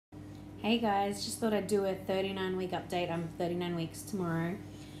Hey guys, just thought I'd do a 39-week update. I'm 39 weeks tomorrow.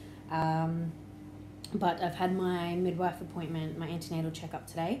 Um, but I've had my midwife appointment, my antenatal checkup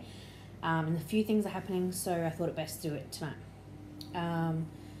today. And a few things are happening, so I thought it best to do it tonight.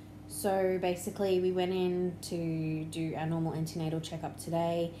 So basically, we went in to do our normal antenatal checkup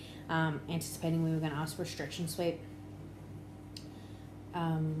today, anticipating we were going to ask for a stretch and sweep,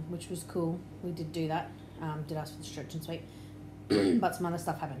 which was cool. We did do that, did ask for the stretch and sweep. But some other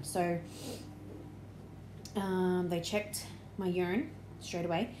stuff happened. So they checked my urine straight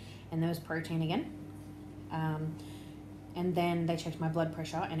away, and there was protein again. And then they checked my blood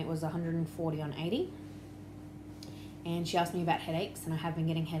pressure, and it was 140 on 80. And she asked me about headaches, and I have been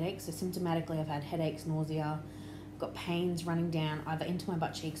getting headaches. So symptomatically, I've had headaches, nausea, got pains running down either into my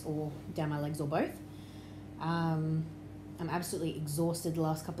butt cheeks or down my legs or both. I'm absolutely exhausted the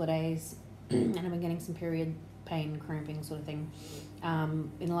last couple of days, and I've been getting some period pain, cramping sort of thing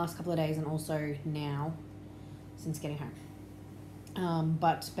in the last couple of days, and also now since getting home.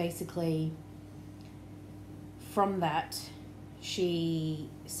 But basically from that, she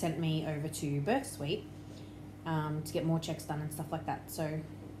sent me over to Birth Suite to get more checks done and stuff like that. So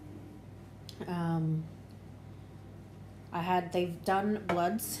they've done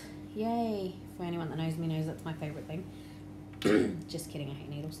bloods. Yay. For anyone that knows me knows that's my favorite thing. Just kidding, I hate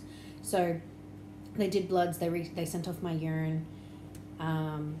needles. So they did bloods. They sent off my urine,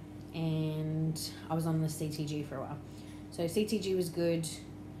 and I was on the CTG for a while. So CTG was good,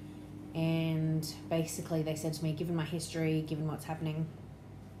 and basically they said to me, given my history, given what's happening,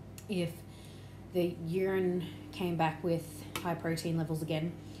 if the urine came back with high protein levels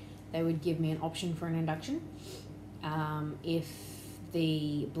again, they would give me an option for an induction. If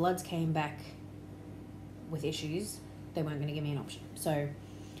the bloods came back with issues, they weren't going to give me an option. So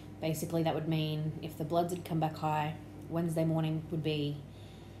basically that would mean if the bloods had come back high, Wednesday morning would be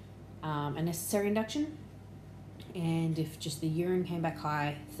a necessary induction, and if just the urine came back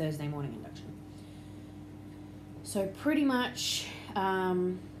high, Thursday morning induction. So pretty much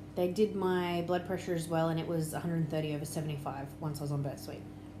they did my blood pressure as well, and it was 130/75 once I was on Birth Suite.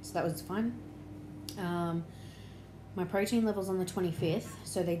 So that was fine. My protein level's on the 25th,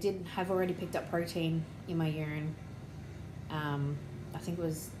 so they did have already picked up protein in my urine. I think it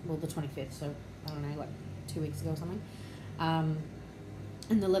was, the 25th, so I don't know, like 2 weeks ago or something. And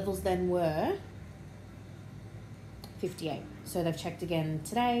the levels then were 58. So they've checked again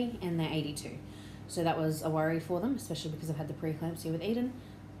today, and they're 82. So that was a worry for them, especially because I've had the preeclampsia with Eden.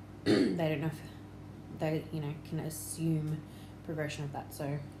 They don't know if they, can assume progression of that.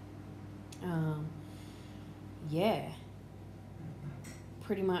 So, yeah,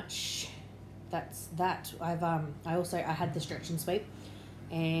 pretty much that's that. I had the stretch and sweep,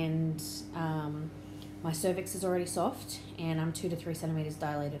 and my cervix is already soft, and I'm 2 to 3 centimeters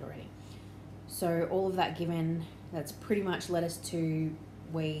dilated already. So all of that given, that's pretty much led us to,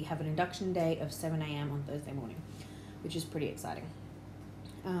 we have an induction date of 7 a.m. on Thursday morning, which is pretty exciting.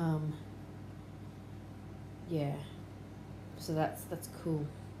 Yeah, so that's cool.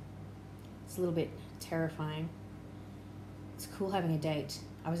 It's a little bit terrifying. It's cool having a date.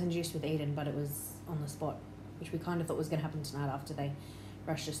 I was induced with Eden, but it was on the spot, which we kind of thought was going to happen tonight after they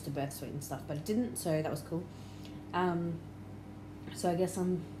rushed us to Birth Suite and stuff, but it didn't, so that was cool. So I guess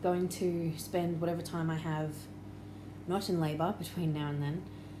I'm going to spend whatever time I have not in labour between now and then,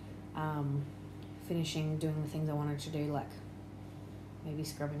 finishing doing the things I wanted to do, like maybe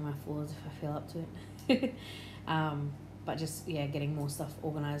scrubbing my floors if I feel up to it. But just, getting more stuff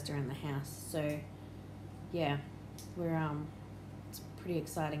organised around the house. So, yeah, we're, it's pretty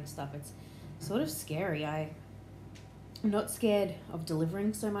exciting stuff. It's sort of scary. I'm not scared of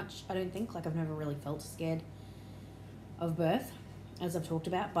delivering so much, I don't think. Like, I've never really felt scared of birth, as I've talked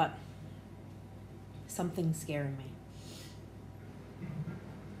about, but something's scaring me.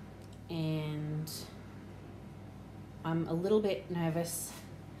 And I'm a little bit nervous.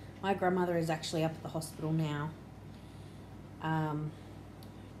 My grandmother is actually up at the hospital now,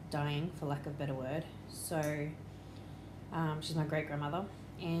 dying, for lack of a better word. So she's my great-grandmother,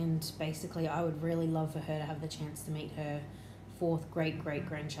 and basically I would really love for her to have the chance to meet her 4th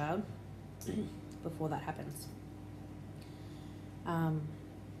great-great-grandchild before that happens.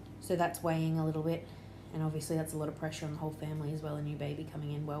 So that's weighing a little bit, and obviously that's a lot of pressure on the whole family as well, a new baby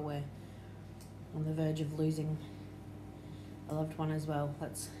coming in while we're on the verge of losing a loved one as well.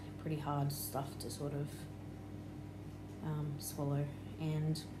 That's pretty hard stuff to sort of swallow.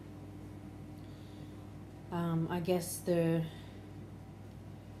 And I guess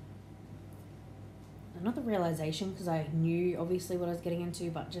not the realization, because I knew obviously what I was getting into,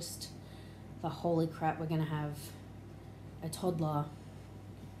 but just the holy crap, we're going to have a toddler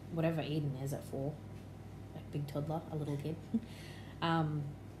whatever Eden is at 4, like big toddler, a little kid, and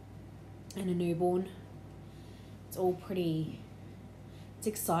a newborn. It's all pretty, it's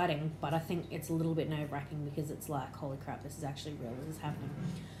exciting, but I think it's a little bit nerve-wracking because it's like, holy crap, this is actually real, this is happening.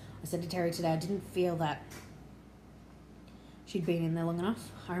 I said to Terry today, I didn't feel that she'd been in there long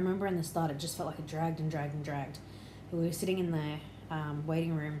enough. I remember in the start, it just felt like it dragged and dragged and dragged. We were sitting in the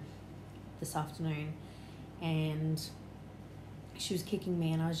waiting room this afternoon, and she was kicking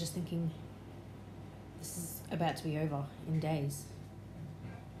me, and I was just thinking, this is about to be over in days.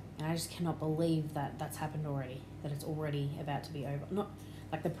 And I just cannot believe that that's happened already, that it's already about to be over. Not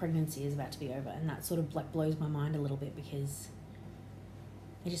like the pregnancy is about to be over, and that sort of like blows my mind a little bit because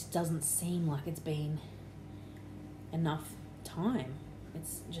it just doesn't seem like it's been enough time.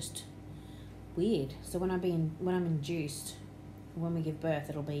 It's just weird. So when I'm induced, when we give birth,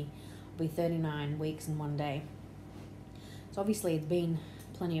 it'll be 39 weeks and 1 day. So obviously it's been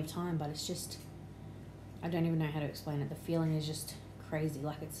plenty of time, but it's just, I don't even know how to explain it. The feeling is just crazy.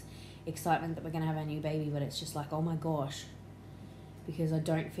 Like, it's excitement that we're going to have our new baby, but it's just like, oh my gosh, because I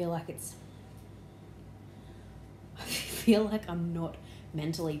don't feel like I feel like I'm not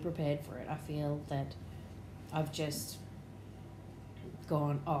mentally prepared for it. I feel that I've just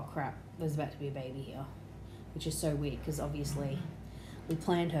gone, oh crap, there's about to be a baby here, which is so weird because obviously we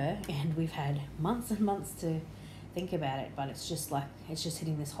planned her and we've had months and months to think about it, but it's just like, it's just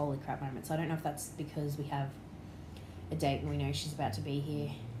hitting this holy crap moment. So I don't know if that's because we have a date and we know she's about to be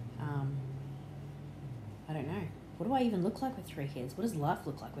here. I don't know. What do I even look like with 3 kids? What does life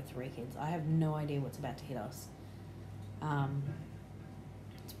look like with 3 kids? I have no idea what's about to hit us.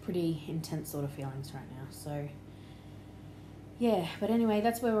 It's pretty intense sort of feelings right now. So yeah, but anyway,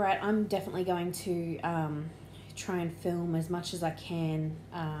 that's where we're at. I'm definitely going to try and film as much as I can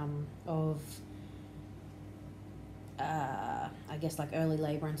of I guess like early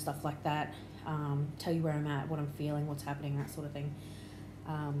labor and stuff like that. Tell you where I'm at, what I'm feeling, what's happening, that sort of thing.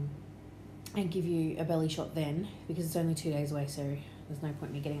 And give you a belly shot then, because it's only 2 days away, so there's no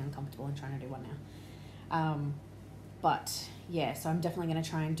point in me getting uncomfortable and trying to do one now. But yeah, so I'm definitely going to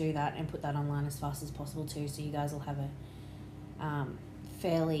try and do that and put that online as fast as possible too, so you guys will have a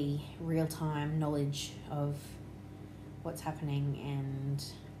fairly real-time knowledge of what's happening and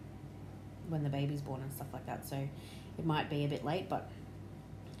when the baby's born and stuff like that. So it might be a bit late, but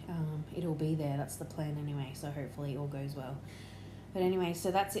it'll be there. That's the plan anyway, so hopefully all goes well. But anyway,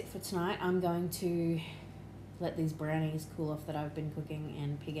 so that's it for tonight. I'm going to let these brownies cool off that I've been cooking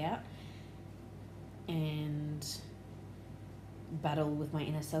and pig out, and battle with my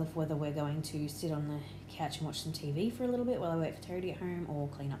inner self whether we're going to sit on the couch and watch some TV for a little bit while I wait for Terry to get home, or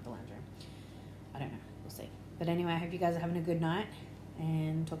clean up the lounge room. I don't know. We'll see. But anyway, I hope you guys are having a good night,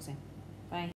 and talk soon. Bye.